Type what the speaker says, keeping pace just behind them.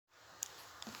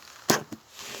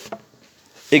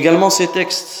Également, ces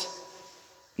textes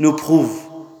nous prouvent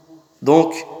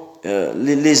donc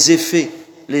les effets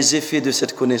de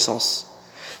cette connaissance.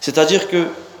 C'est-à-dire que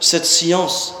cette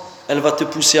science, elle va te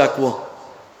pousser à quoi?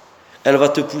 Elle va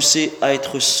te pousser à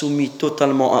être soumis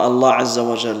totalement à Allah Azza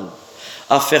wa Jal,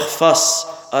 à faire face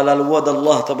à la loi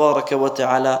d'Allah Tabaraka wa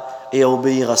Ta'ala et à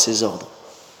obéir à ses ordres.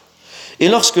 Et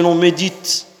lorsque l'on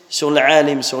médite sur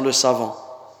l'alim, sur le savant,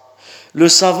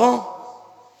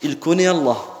 il connaît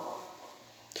Allah.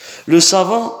 Le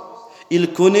savant,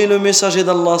 il connaît le messager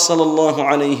d'Allah sallallahu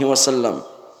alayhi wa sallam.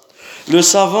 Le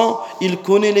savant, il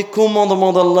connaît les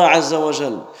commandements d'Allah Azza wa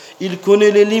Jal. Il connaît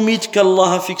les limites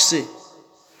qu'Allah a fixées.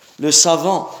 Le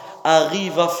savant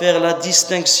arrive à faire la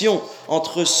distinction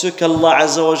entre ce qu'Allah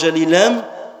Azza wa Jal il aime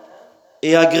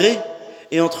et agrée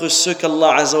et entre ce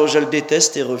qu'Allah Azza wa Jal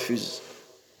déteste et refuse.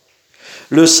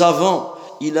 Le savant,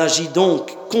 il agit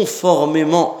donc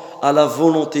conformément à la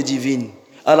volonté divine,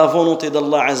 à la volonté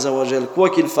d'Allah Azza wa Jal, quoi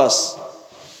qu'il fasse.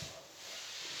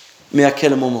 Mais à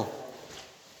quel moment?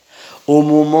 Au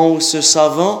moment où ce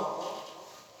savant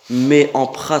met en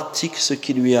pratique ce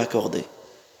qui lui est accordé.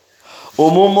 Au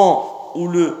moment où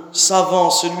le savant,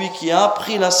 celui qui a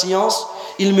appris la science,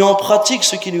 il met en pratique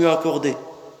ce qui lui est accordé.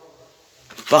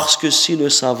 Parce que si le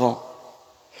savant,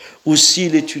 ou si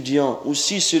l'étudiant, ou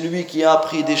si celui qui a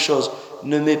appris des choses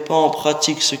ne met pas en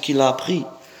pratique ce qu'il a appris,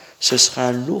 ce sera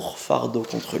un lourd fardeau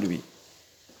contre lui.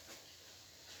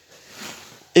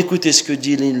 Écoutez ce que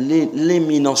dit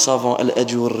l'éminent savant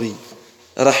Al-Ajurri,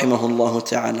 rahimahullah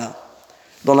ta'ala,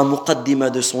 dans la muqaddima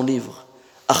de son livre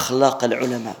Akhlaq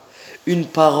al-Ulama. Une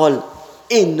parole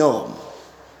énorme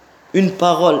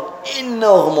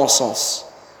en sens.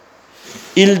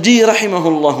 Il dit,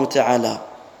 rahimahullah ta'ala,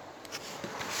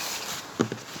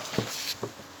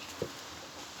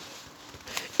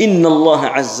 Inna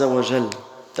Allah azza wa jal,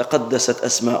 taqaddasat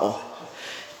asma'uh,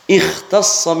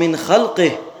 ikhtassa min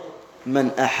khalqih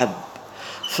man ahab,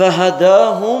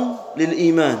 fahadahum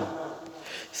lil-iman,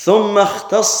 thumma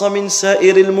ikhtassa min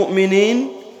sa'ir al-mu'minin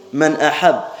man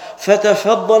ahab,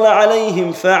 فتفضل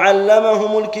عليهم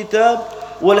فعلمهم الكتاب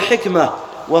والحكمة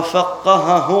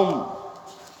وفقههم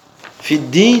في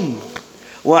الدين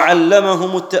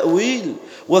وعلمهم التأويل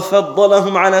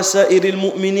وفضلهم على سائر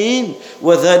المؤمنين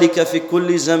وذلك في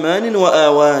كل زمان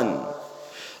وآوان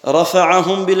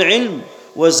رفعهم بالعلم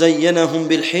وزينهم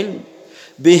بالحلم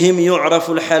بهم يعرف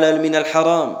الحلال من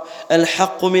الحرام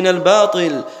الحق من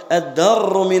الباطل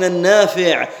الضر من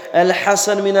النافع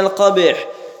الحسن من القبح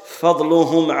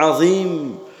فضلهم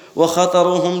عظيم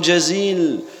وخطرهم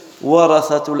جزيل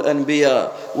ورثة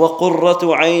الأنبياء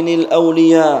وقرة عين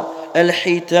الأولياء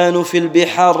الحيتان في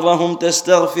البحار لهم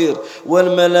تستغفر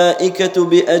والملائكة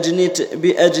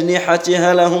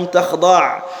بأجنحتها لهم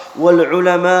تخضع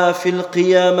والعلماء في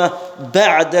القيامة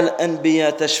بعد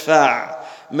الأنبياء تشفع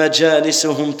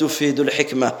مجالسهم تفيد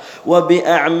الحكمة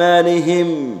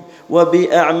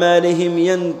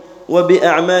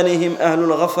وبأعمالهم أهل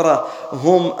الغفرة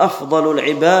هم أفضل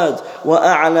العباد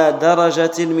وأعلى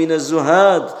درجة من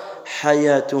الزهاد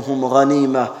حياتهم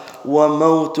غنيمة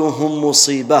وموتهم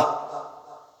مصيبة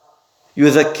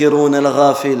يذكرون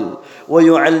الغافل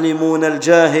ويعلمون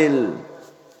الجاهل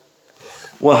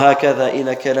وهكذا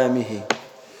إلى كلامه.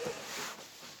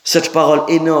 Cette parole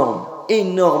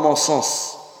énorme en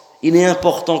sens. Il est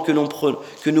important que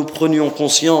nous prenions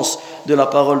conscience de la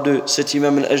parole de cet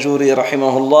imam al-Ajuri,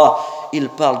 rahimahullah. Il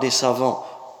parle des savants.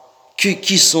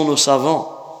 Qui sont nos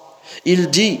savants? Il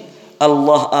dit,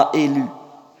 Allah a élu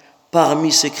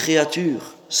parmi ses créatures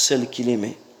celles qu'il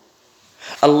aimait.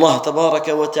 Allah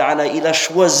tabaraka wa ta'ala, il a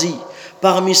choisi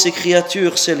parmi ses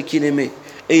créatures celles qu'il aimait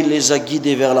et il les a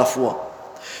guidées vers la foi.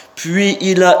 Puis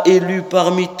il a élu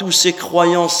parmi tous ses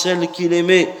croyants celles qu'il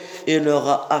aimait et leur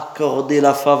a accordé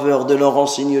la faveur de leur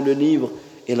enseigner le livre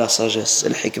et la sagesse,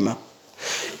 le hikmah.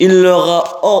 Il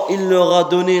leur a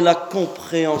donné la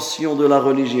compréhension de la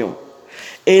religion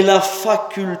et la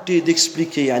faculté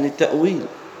d'expliquer, yani ta'wil.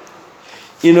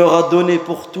 Il leur a donné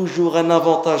pour toujours un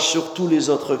avantage sur tous les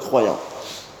autres croyants.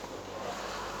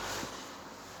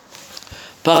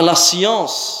 Par la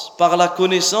science, par la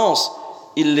connaissance,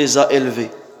 il les a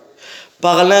élevés.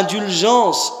 Par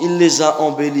l'indulgence, il les a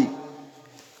embellis.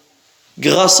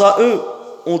 Grâce à eux,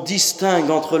 on distingue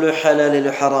entre le halal et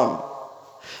le haram.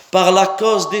 Par la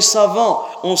cause des savants,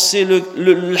 on sait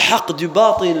le haqq du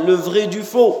batil, le vrai du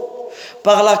faux.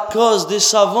 Par la cause des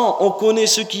savants, on connaît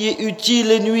ce qui est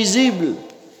utile et nuisible.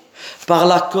 Par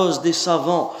la cause des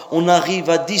savants, on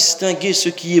arrive à distinguer ce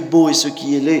qui est beau et ce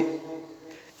qui est laid.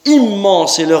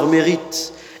 Immense est leur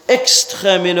mérite,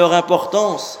 extrême est leur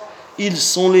importance. Ils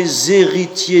sont les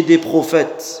héritiers des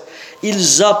prophètes.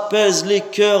 Ils apaisent les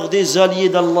cœurs des alliés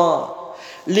d'Allah.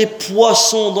 Les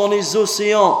poissons dans les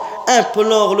océans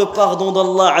implorent le pardon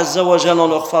d'Allah Azza wa Jalla en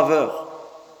leur faveur.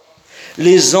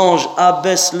 Les anges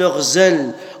abaissent leurs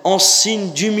ailes en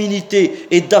signe d'humilité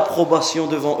et d'approbation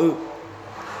devant eux.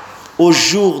 Au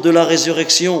jour de la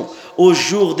résurrection, au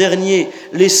jour dernier,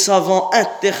 les savants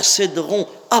intercéderont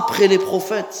après les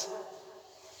prophètes.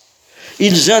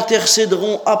 Ils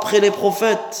intercéderont après les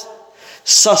prophètes.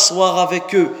 S'asseoir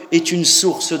avec eux est une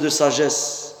source de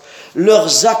sagesse.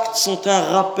 Leurs actes sont un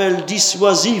rappel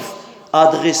dissuasif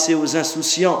adressé aux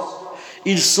insouciants.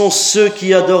 Ils sont ceux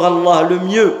qui adorent Allah le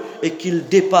mieux et qu'ils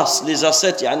dépassent les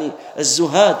ascètes, yani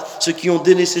az-zuhad, ceux qui ont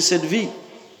délaissé cette vie.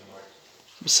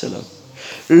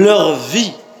 Leur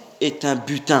vie est un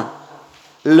butin.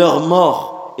 Leur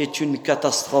mort est une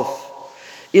catastrophe.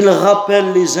 Ils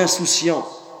rappellent les insouciants.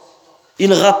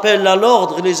 Ils rappellent à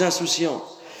l'ordre les insouciants.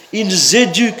 Ils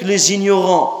éduquent les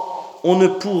ignorants. On ne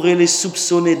pourrait les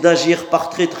soupçonner d'agir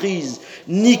par traîtrise,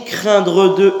 ni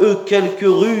craindre de eux quelque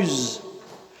ruse.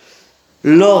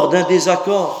 Lors d'un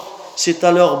désaccord, c'est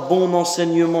à leur bon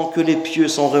enseignement que les pieux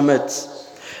s'en remettent.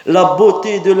 La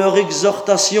beauté de leur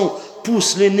exhortation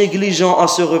pousse les négligents à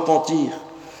se repentir.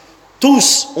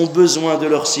 Tous ont besoin de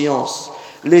leur science.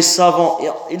 Les savants,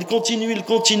 il continue.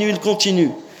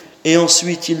 Et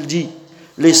ensuite il dit,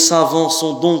 les savants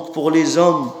sont donc pour les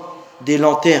hommes des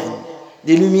lanternes,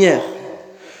 des lumières.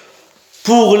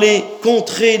 Pour les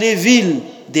contrées des villes,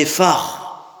 des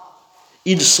phares.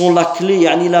 Ils sont la clé,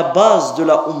 yani la base de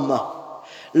la Ummah,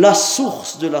 la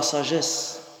source de la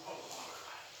sagesse.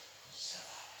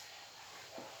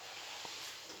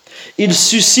 Ils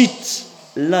suscitent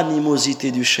l'animosité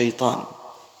du shaitan.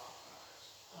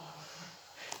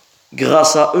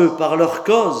 Grâce à eux, par leur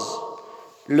cause,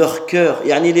 leur cœur,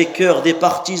 yani les cœurs des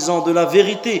partisans de la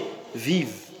vérité,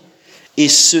 vivent, et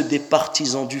ceux des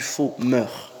partisans du faux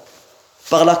meurent.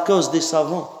 Par la cause des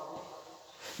savants,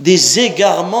 des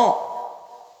égarements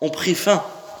ont pris fin.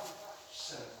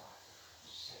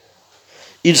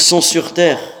 Ils sont sur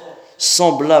terre,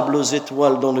 semblables aux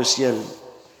étoiles dans le ciel.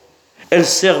 Elles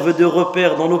servent de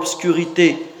repère dans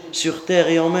l'obscurité, sur terre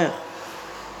et en mer.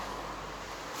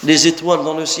 Les étoiles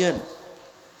dans le ciel,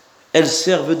 elles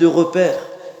servent de repère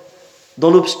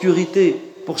dans l'obscurité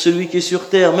pour celui qui est sur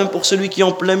terre, même pour celui qui est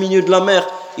en plein milieu de la mer,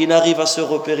 il arrive à se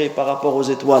repérer par rapport aux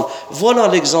étoiles. Voilà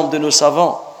l'exemple de nos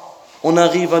savants. On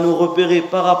arrive à nous repérer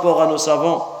par rapport à nos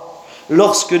savants.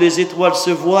 Lorsque les étoiles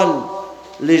se voilent,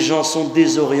 les gens sont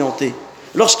désorientés.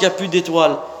 Lorsqu'il n'y a plus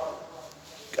d'étoiles,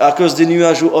 à cause des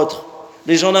nuages ou autres,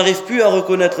 les gens n'arrivent plus à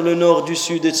reconnaître le nord, du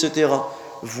sud, etc.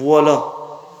 Voilà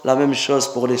la même chose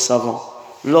pour les savants.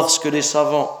 Lorsque les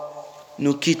savants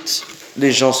nous quittent,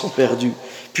 les gens sont perdus.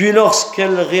 Puis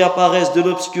lorsqu'elles réapparaissent de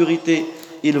l'obscurité,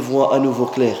 ils voient à nouveau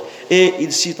clair. Et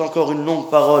il cite encore une longue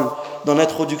parole dans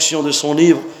l'introduction de son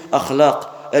livre Akhlaq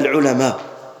al-Ulama.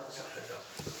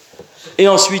 Et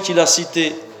ensuite il a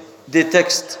cité des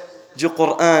textes du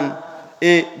Coran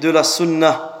et de la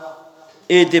Sunna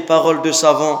et des paroles de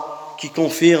savants qui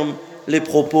confirment les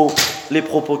propos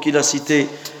qu'il a cités.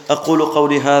 أقول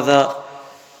قولي هذا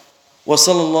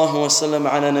وصلى الله وسلم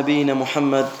على نبينا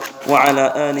محمد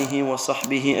وعلى آله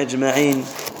وصحبه أجمعين.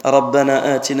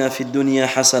 ربنا آتنا في الدنيا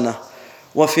حسنة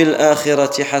وفي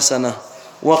الآخرة حسنة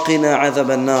وقنا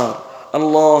عذاب النار.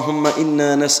 اللهم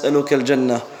إنا نسألك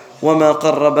الجنة وما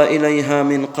قرب إليها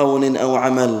من قول أو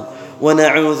عمل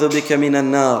ونعوذ بك من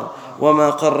النار وما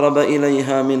قرب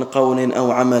إليها من قول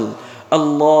أو عمل.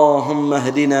 اللهم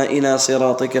اهدنا إلى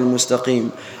صراطك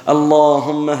المستقيم.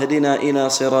 اللهم اهدنا إلى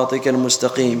صراطك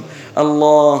المستقيم.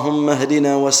 اللهم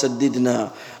اهدنا وسددنا.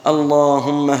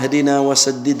 اللهم اهدنا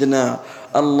وسددنا.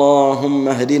 اللهم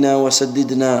اهدنا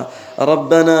وسددنا.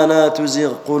 ربنا لا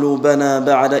تزغ قلوبنا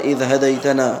بعد إذ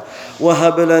هديتنا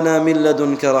وهب لنا من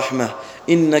لدنك رحمة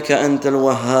إنك أنت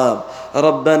الوهاب.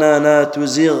 ربنا لا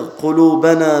تزغ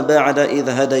قلوبنا بعد إذ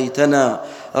هديتنا.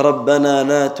 ربنا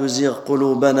لا تزغ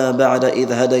قلوبنا بعد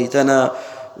إذ هديتنا.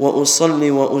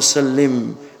 وأصلي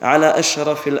وأسلم على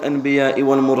أشرف الأنبياء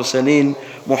والمرسلين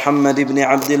محمد بن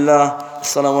عبد الله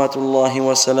صلوات الله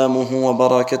وسلامه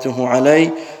وبركاته عليه.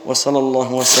 وصلى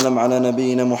الله وسلم على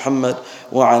نبينا محمد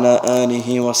وعلى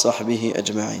آله وصحبه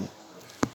أجمعين.